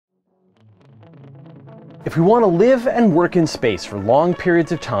If we want to live and work in space for long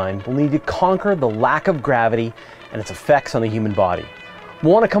periods of time, we'll need to conquer the lack of gravity and its effects on the human body.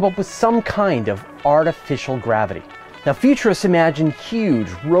 We'll want to come up with some kind of artificial gravity. Now, futurists imagine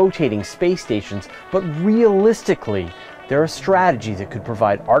huge rotating space stations, but realistically, there are strategies that could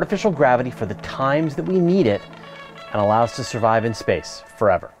provide artificial gravity for the times that we need it and allow us to survive in space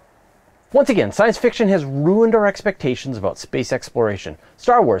forever. Once again, science fiction has ruined our expectations about space exploration.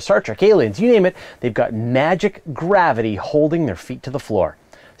 Star Wars, Star Trek, Aliens, you name it, they've got magic gravity holding their feet to the floor.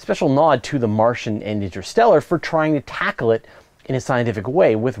 Special nod to The Martian and Interstellar for trying to tackle it in a scientific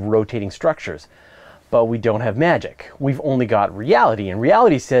way with rotating structures. But we don't have magic. We've only got reality, and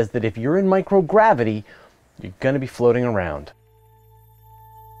reality says that if you're in microgravity, you're going to be floating around.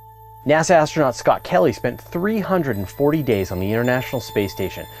 NASA astronaut Scott Kelly spent 340 days on the International Space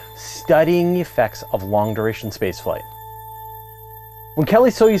Station studying the effects of long-duration spaceflight. When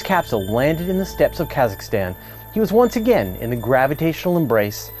Kelly's Soyuz capsule landed in the steppes of Kazakhstan, he was once again in the gravitational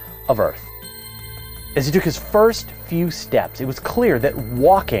embrace of Earth. As he took his first few steps, it was clear that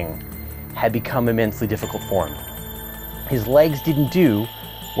walking had become immensely difficult for him. His legs didn't do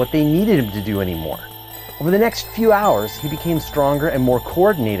what they needed him to do anymore. Over the next few hours, he became stronger and more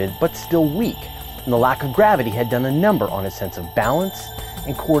coordinated, but still weak, and the lack of gravity had done a number on his sense of balance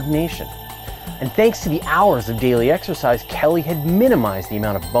and coordination. And thanks to the hours of daily exercise, Kelly had minimized the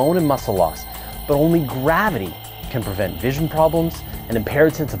amount of bone and muscle loss, but only gravity can prevent vision problems, an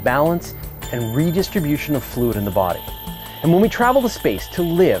impaired sense of balance, and redistribution of fluid in the body. And when we travel to space to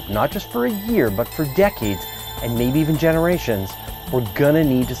live, not just for a year, but for decades, and maybe even generations, we're gonna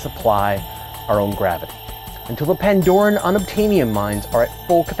need to supply our own gravity. Until the Pandoran unobtainium mines are at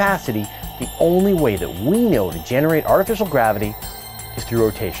full capacity, the only way that we know to generate artificial gravity is through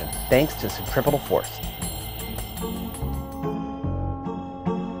rotation, thanks to centripetal force.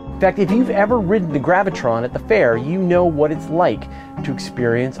 In fact, if you've ever ridden the Gravitron at the fair, you know what it's like to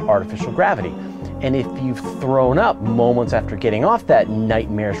experience artificial gravity. And if you've thrown up moments after getting off that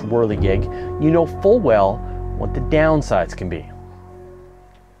nightmarish whirligig, you know full well what the downsides can be.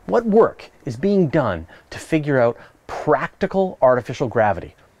 What work is being done to figure out practical artificial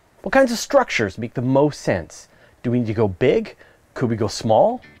gravity? What kinds of structures make the most sense? Do we need to go big? Could we go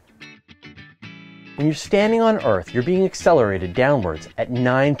small? When you're standing on Earth, you're being accelerated downwards at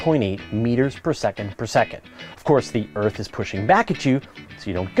 9.8 meters per second per second. Of course, the Earth is pushing back at you, so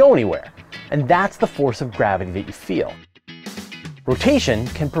you don't go anywhere. And that's the force of gravity that you feel. Rotation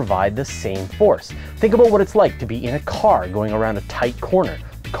can provide the same force. Think about what it's like to be in a car going around a tight corner.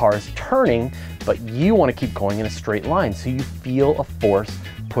 The car is turning, but you want to keep going in a straight line, so you feel a force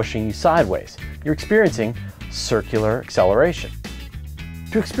pushing you sideways. You're experiencing circular acceleration.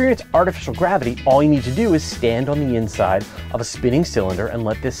 To experience artificial gravity, all you need to do is stand on the inside of a spinning cylinder and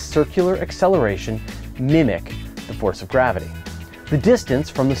let this circular acceleration mimic the force of gravity. The distance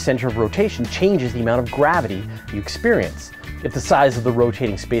from the center of rotation changes the amount of gravity you experience. If the size of the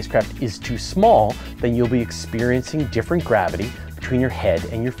rotating spacecraft is too small, then you'll be experiencing different gravity between your head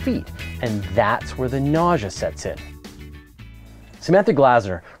and your feet, and that's where the nausea sets in. Samantha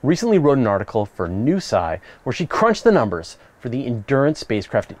Glasner recently wrote an article for New Sci where she crunched the numbers for the Endurance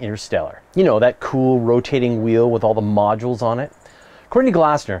spacecraft in Interstellar. You know, that cool rotating wheel with all the modules on it? According to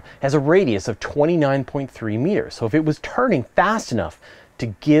Glasner, it has a radius of 29.3 meters, so if it was turning fast enough to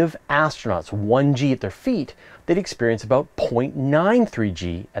give astronauts 1 G at their feet, they'd experience about 0.93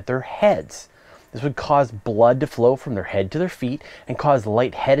 G at their heads. This would cause blood to flow from their head to their feet and cause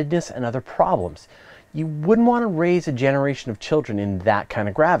lightheadedness and other problems. You wouldn't want to raise a generation of children in that kind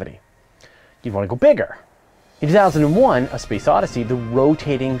of gravity. You'd want to go bigger. In 2001, A Space Odyssey, the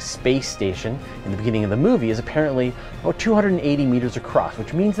rotating space station in the beginning of the movie is apparently about 280 meters across,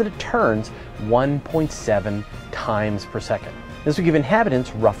 which means that it turns 1.7 times per second. This would give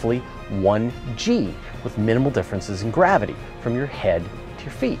inhabitants roughly 1 G, with minimal differences in gravity from your head to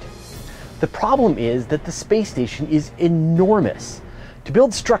your feet. The problem is that the space station is enormous. To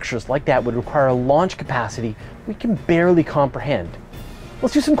build structures like that would require a launch capacity we can barely comprehend.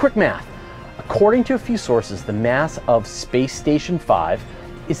 Let's do some quick math. According to a few sources, the mass of Space Station 5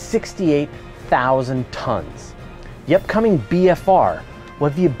 is 68,000 tons. The upcoming BFR will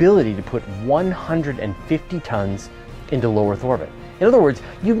have the ability to put 150 tons into low Earth orbit. In other words,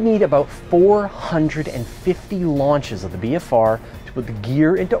 you need about 450 launches of the BFR to put the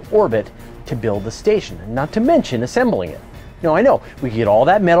gear into orbit to build the station, not to mention assembling it. Now, I know we can get all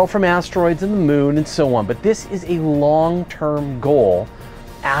that metal from asteroids and the moon and so on, but this is a long-term goal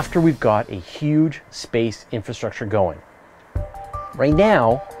after we've got a huge space infrastructure going. Right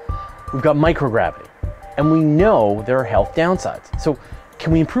now, we've got microgravity, and we know there are health downsides. So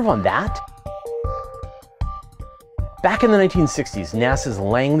can we improve on that? Back in the 1960s, NASA's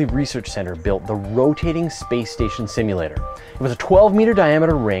Langley Research Center built the Rotating Space Station Simulator. It was a 12-meter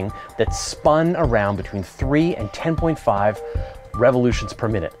diameter ring that spun around between 3 and 10.5 revolutions per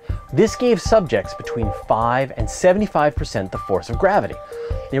minute. This gave subjects between 5 and 75% the force of gravity.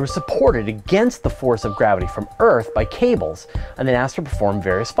 They were supported against the force of gravity from Earth by cables and then asked to perform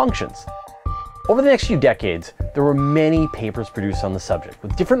various functions. Over the next few decades, there were many papers produced on the subject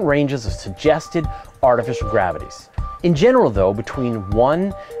with different ranges of suggested artificial gravities. In general though, between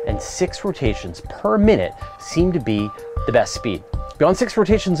 1 and 6 rotations per minute seemed to be the best speed. Beyond 6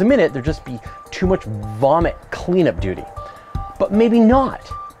 rotations a minute, there'd just be too much vomit cleanup duty. But maybe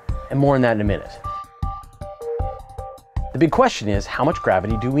not, and more on that in a minute. The big question is, how much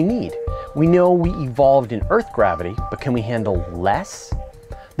gravity do we need? We know we evolved in Earth gravity, but can we handle less?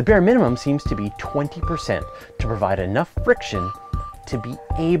 The bare minimum seems to be 20% to provide enough friction to be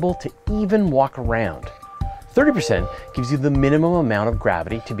able to even walk around. 30% gives you the minimum amount of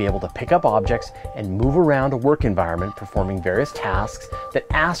gravity to be able to pick up objects and move around a work environment performing various tasks that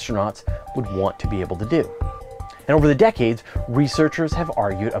astronauts would want to be able to do. And over the decades, researchers have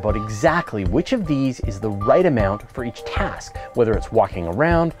argued about exactly which of these is the right amount for each task, whether it's walking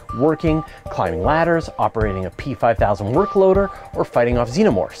around, working, climbing ladders, operating a P5000 work loader, or fighting off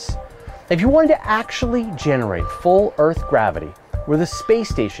xenomorphs. If you wanted to actually generate full Earth gravity, where the space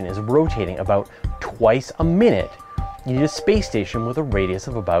station is rotating about twice a minute, you need a space station with a radius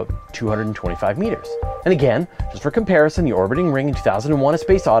of about 225 meters. And again, just for comparison, the orbiting ring in 2001: A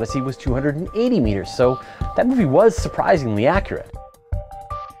Space Odyssey was 280 meters, so that movie was surprisingly accurate.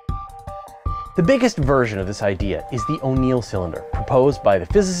 The biggest version of this idea is the O'Neill cylinder, proposed by the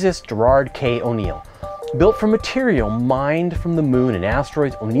physicist Gerard K. O'Neill. Built from material mined from the moon and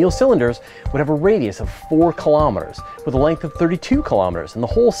asteroids, O'Neill cylinders would have a radius of 4 kilometers with a length of 32 kilometers, and the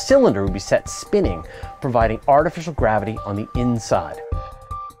whole cylinder would be set spinning, providing artificial gravity on the inside.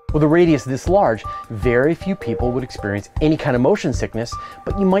 With a radius this large, very few people would experience any kind of motion sickness,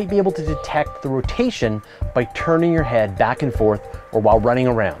 but you might be able to detect the rotation by turning your head back and forth or while running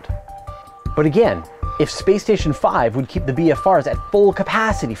around. But again, if Space Station 5 would keep the BFRs at full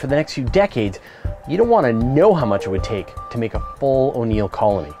capacity for the next few decades, you don't want to know how much it would take to make a full O'Neill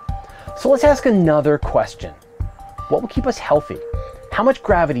colony. So let's ask another question. What will keep us healthy? How much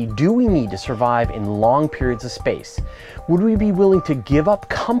gravity do we need to survive in long periods of space? Would we be willing to give up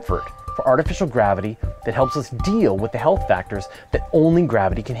comfort for artificial gravity that helps us deal with the health factors that only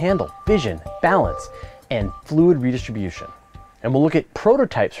gravity can handle? Vision, balance, and fluid redistribution. And we'll look at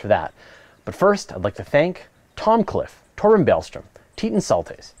prototypes for that. But first, I'd like to thank Tom Cliff, Torben Bellstrom, Teton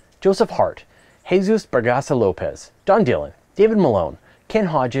Saltes, Joseph Hart, Jesus Bargasa Lopez, Don Dillon, David Malone, Ken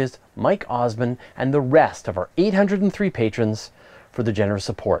Hodges, Mike Osmond, and the rest of our 803 patrons for the generous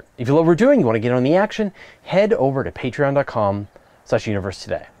support. If you love what we're doing, you want to get on the action, head over to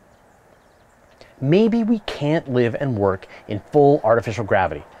patreon.com/universetoday. Maybe we can't live and work in full artificial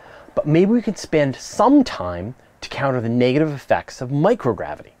gravity, but maybe we could spend some time to counter the negative effects of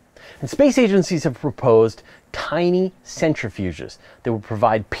microgravity. And space agencies have proposed tiny centrifuges that would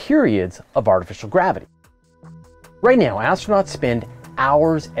provide periods of artificial gravity. Right now, astronauts spend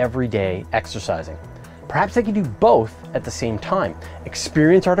hours every day exercising. Perhaps they can do both at the same time,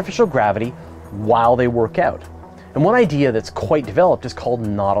 experience artificial gravity while they work out. And one idea that's quite developed is called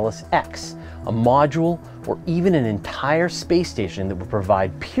Nautilus X, a module or even an entire space station that would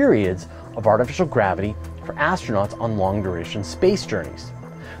provide periods of artificial gravity for astronauts on long-duration space journeys.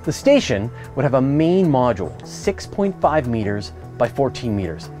 The station would have a main module, 6.5 meters by 14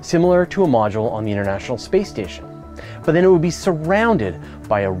 meters, similar to a module on the International Space Station. But then it would be surrounded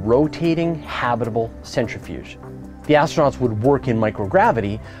by a rotating habitable centrifuge. The astronauts would work in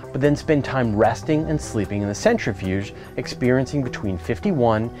microgravity, but then spend time resting and sleeping in the centrifuge, experiencing between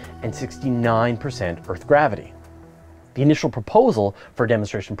 51 and 69% Earth gravity. The initial proposal for a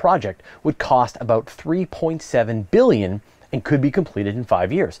demonstration project would cost about $3.7 billion and could be completed in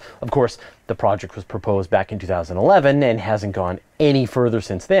 5 years. Of course, the project was proposed back in 2011 and hasn't gone any further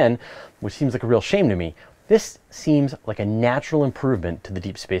since then, which seems like a real shame to me. This seems like a natural improvement to the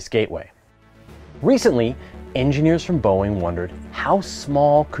Deep Space Gateway. Recently, engineers from Boeing wondered, how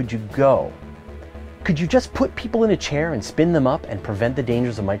small could you go? Could you just put people in a chair and spin them up and prevent the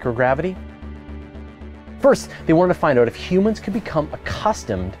dangers of microgravity? First, they wanted to find out if humans could become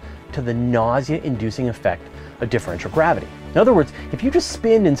accustomed to the nausea-inducing effect of differential gravity. In other words, if you just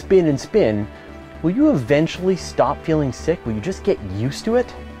spin and spin and spin, will you eventually stop feeling sick? Will you just get used to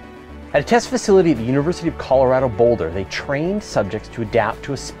it? At a test facility at the University of Colorado Boulder, they trained subjects to adapt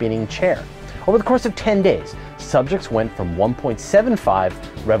to a spinning chair. Over the course of 10 days, subjects went from 1.75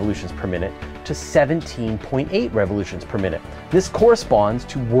 revolutions per minute to to 17.8 revolutions per minute. This corresponds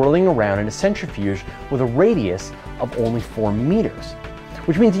to whirling around in a centrifuge with a radius of only 4 meters,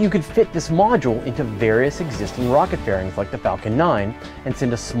 which means that you could fit this module into various existing rocket fairings like the Falcon 9 and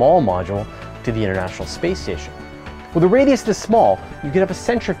send a small module to the International Space Station. With a radius this small, you could have a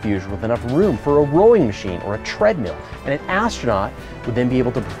centrifuge with enough room for a rowing machine or a treadmill, and an astronaut would then be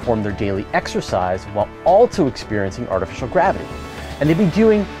able to perform their daily exercise while also experiencing artificial gravity. And they'd be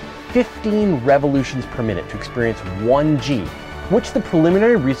doing 15 revolutions per minute to experience 1 G, which the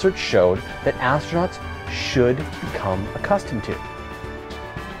preliminary research showed that astronauts should become accustomed to.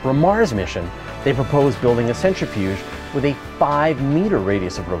 For a Mars mission, they proposed building a centrifuge with a 5-meter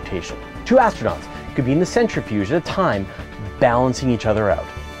radius of rotation. 2 astronauts could be in the centrifuge at a time, balancing each other out.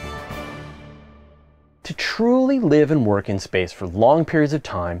 To truly live and work in space for long periods of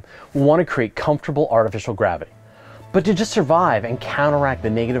time, we want to create comfortable artificial gravity. But to just survive and counteract the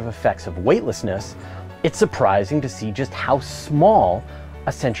negative effects of weightlessness, it's surprising to see just how small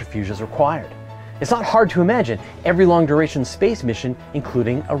a centrifuge is required. It's not hard to imagine every long-duration space mission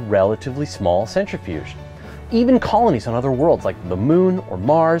including a relatively small centrifuge. Even colonies on other worlds like the Moon or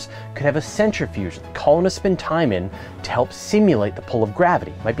Mars could have a centrifuge that the colonists spend time in to help simulate the pull of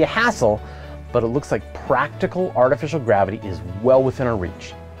gravity. It might be a hassle, but it looks like practical artificial gravity is well within our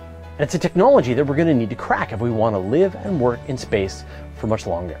reach. And it's a technology that we're going to need to crack if we want to live and work in space for much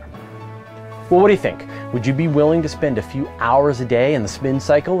longer. Well, what do you think? Would you be willing to spend a few hours a day in the spin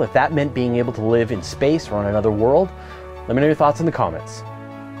cycle if that meant being able to live in space or on another world? Let me know your thoughts in the comments.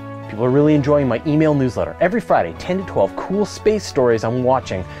 People are really enjoying my email newsletter. Every Friday, 10 to 12 cool space stories I'm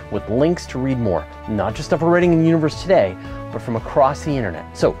watching with links to read more. Not just stuff we're writing in Universe Today, but from across the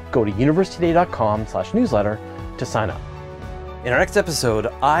internet. So go to universetoday.com/newsletter to sign up. In our next episode,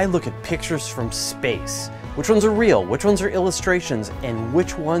 I look at pictures from space. Which ones are real, which ones are illustrations, and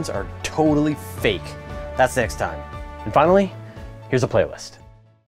which ones are totally fake. That's next time. And finally, here's a playlist.